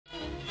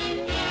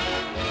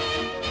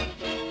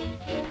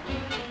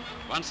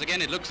Once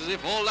again, it looks as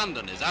if all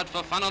London is out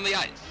for fun on the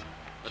ice.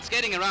 But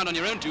skating around on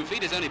your own 2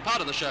 feet is only part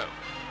of the show.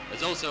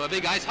 There's also a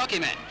big ice hockey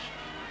match.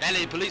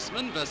 Ballet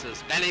policemen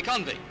versus ballet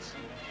convicts.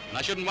 And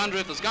I shouldn't wonder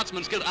if the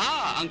Scotsman's kilt...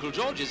 Ah, Uncle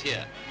George is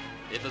here.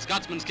 If the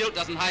Scotsman's kilt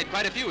doesn't hide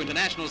quite a few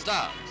international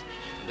stars.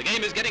 And the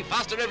game is getting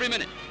faster every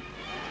minute.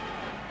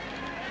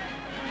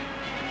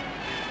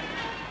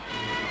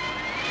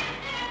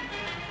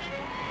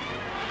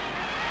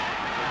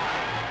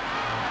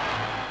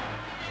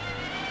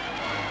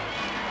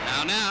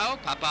 Now,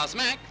 Papa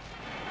Smack.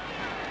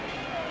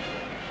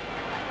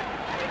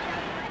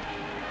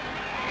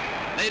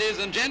 Ladies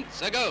and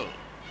gents, a goal.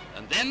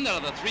 And then there are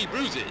the 3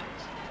 bruises.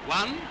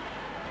 1,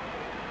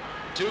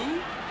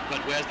 2, but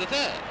where's the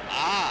 3rd?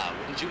 Ah,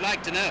 wouldn't you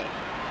like to know?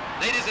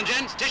 Ladies and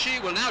gents, Tishy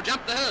will now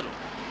jump the hurdle.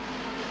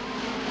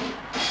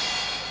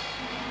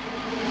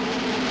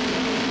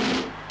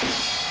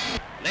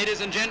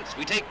 Ladies and gents,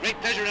 we take great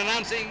pleasure in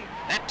announcing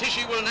that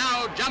Tishy will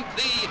now jump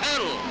the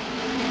hurdle.